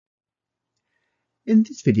In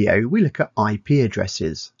this video, we look at IP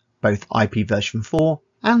addresses, both IPv4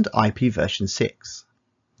 and IPv6.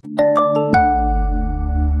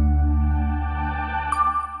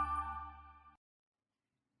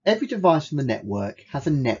 Every device on the network has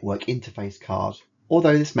a network interface card,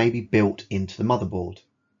 although this may be built into the motherboard.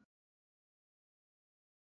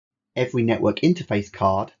 Every network interface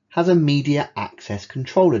card has a media access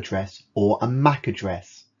control address, or a MAC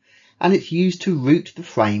address, and it's used to route the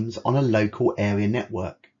frames on a local area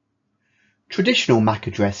network. Traditional MAC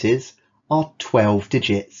addresses are 12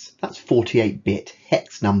 digits, that's 48-bit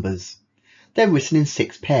hex numbers. They're written in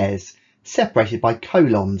 6 pairs, separated by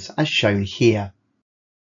colons as shown here.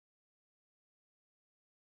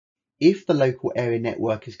 If the local area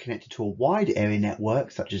network is connected to a wide area network,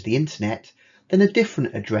 such as the internet, then a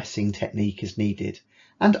different addressing technique is needed,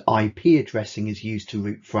 and IP addressing is used to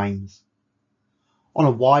route frames. On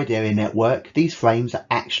a wide area network, these frames are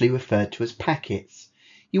actually referred to as packets.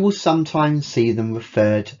 You will sometimes see them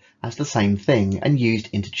referred as the same thing and used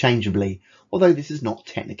interchangeably, although this is not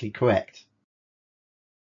technically correct.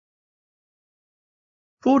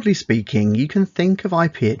 Broadly speaking, you can think of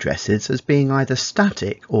IP addresses as being either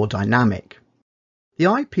static or dynamic. The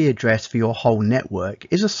IP address for your whole network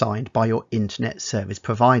is assigned by your internet service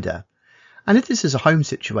provider, and if this is a home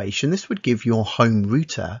situation, this would give your home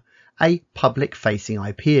router a public-facing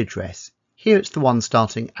IP address. Here it's the one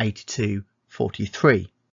starting 82.43.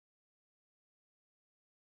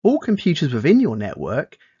 All computers within your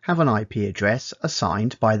network have an IP address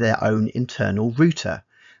assigned by their own internal router,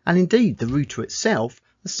 and indeed the router itself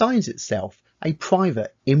assigns itself a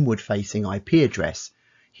private inward-facing IP address.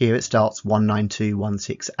 Here it starts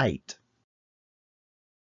 192.168.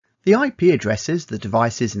 The IP addresses, the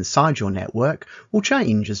devices inside your network, will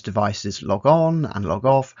change as devices log on and log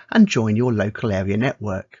off and join your local area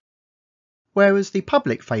network, whereas the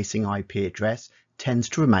public-facing IP address tends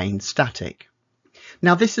to remain static.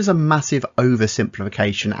 Now, this is a massive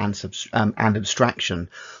oversimplification and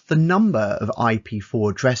abstraction. The number of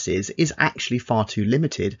IP4 addresses is actually far too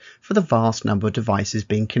limited for the vast number of devices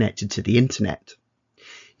being connected to the internet.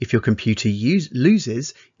 If your computer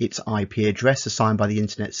loses its IP address assigned by the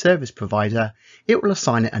internet service provider, it will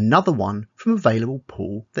assign it another one from available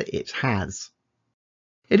pool that it has.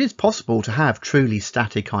 It is possible to have truly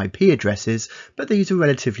static IP addresses, but these are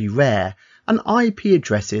relatively rare, and IP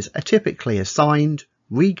addresses are typically assigned,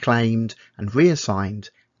 reclaimed, and reassigned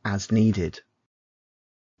as needed.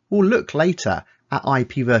 We'll look later at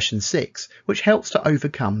IPv6, which helps to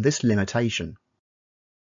overcome this limitation.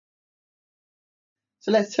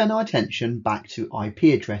 So let's turn our attention back to IP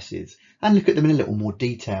addresses and look at them in a little more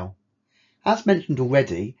detail. As mentioned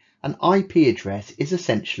already, an IP address is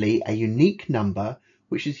essentially a unique number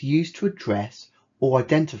which is used to address or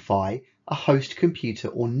identify a host computer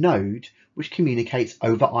or node which communicates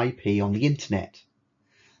over IP on the internet.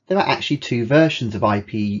 There are actually 2 versions of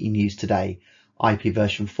IP in use today,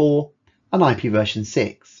 IPv4 and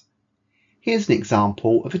IPv6. Here's an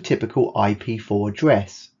example of a typical IP4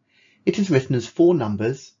 address. It is written as 4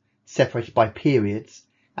 numbers, separated by periods,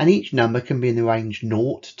 and each number can be in the range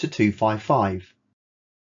 0 to 255.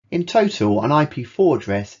 In total, an IP4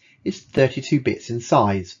 address is 32 bits in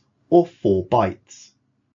size, or 4 bytes.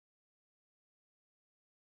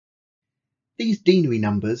 These denary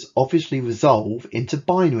numbers obviously resolve into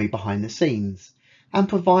binary behind the scenes, and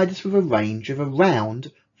provide us with a range of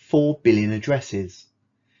around 4 billion addresses.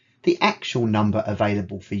 The actual number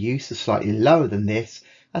available for use is slightly lower than this,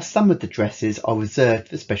 as some of the addresses are reserved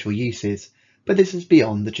for special uses, but this is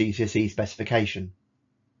beyond the GCSE specification.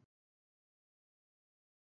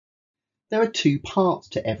 There are 2 parts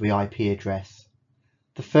to every IP address.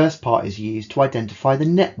 The first part is used to identify the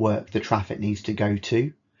network the traffic needs to go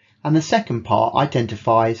to, and the second part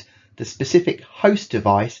identifies the specific host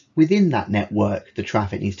device within that network the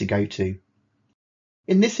traffic needs to go to.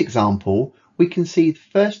 In this example, we can see the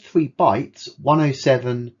first 3 bytes,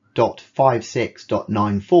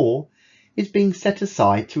 107.56.94, is being set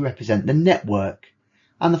aside to represent the network,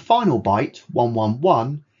 and the final byte,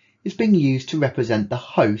 111, is being used to represent the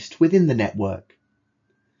host within the network.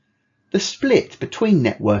 The split between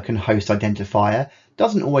network and host identifier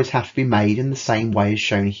doesn't always have to be made in the same way as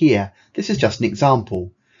shown here. This is just an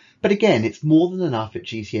example, but again, it's more than enough at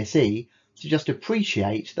GCSE to just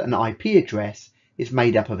appreciate that an IP address is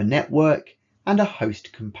made up of a network and a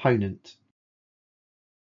host component.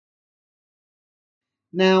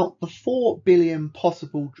 Now, the 4 billion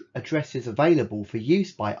possible addresses available for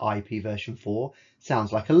use by IPv4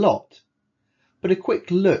 sounds like a lot, but a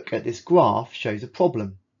quick look at this graph shows a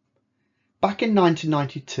problem. Back in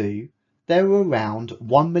 1992, there were around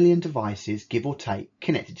 1 million devices, give or take,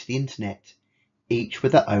 connected to the internet. each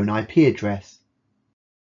with their own IP address.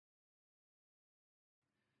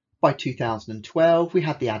 By 2012, we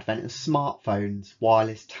had the advent of smartphones,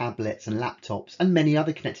 wireless tablets and laptops, and many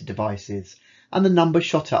other connected devices, and the number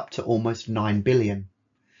shot up to almost 9 billion.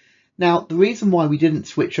 Now, the reason why we didn't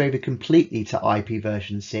switch over completely to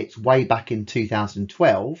IPv6 way back in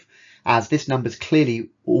 2012, as this number is clearly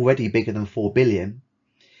already bigger than 4 billion,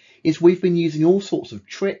 is we've been using all sorts of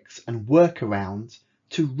tricks and workarounds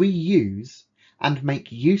to reuse and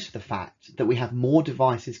make use of the fact that we have more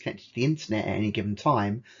devices connected to the internet at any given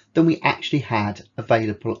time than we actually had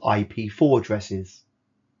available IP4 addresses.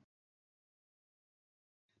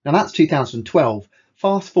 Now that's 2012.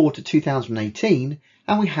 Fast forward to 2018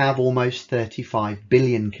 and we have almost 35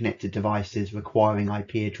 billion connected devices requiring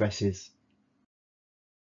IP addresses.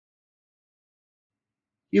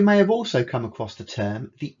 You may have also come across the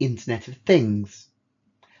term the Internet of Things.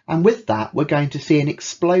 And with that, we're going to see an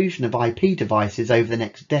explosion of IP devices over the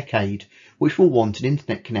next decade, which will want an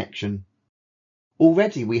internet connection.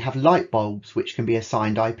 Already we have light bulbs which can be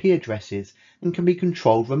assigned IP addresses and can be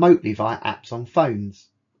controlled remotely via apps on phones.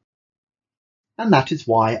 And that is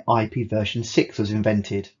why IPv6 was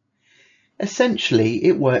invented. Essentially,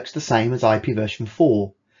 it works the same as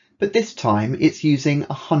IPv4, but this time it's using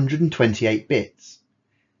 128 bits.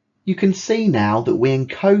 You can see now that we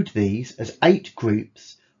encode these as 8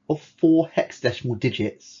 groups of 4 hexadecimal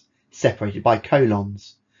digits separated by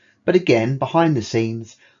colons, but again behind the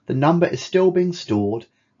scenes the number is still being stored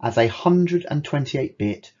as a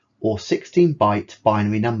 128-bit or 16-byte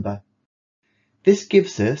binary number. This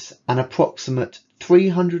gives us an approximate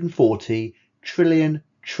 340 trillion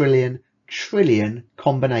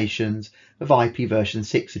combinations of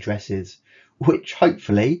IPv6 addresses, which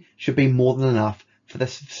hopefully should be more than enough for the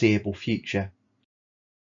foreseeable future.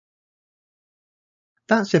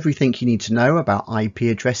 That's everything you need to know about IP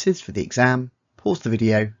addresses for the exam. Pause the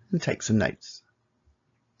video and take some notes.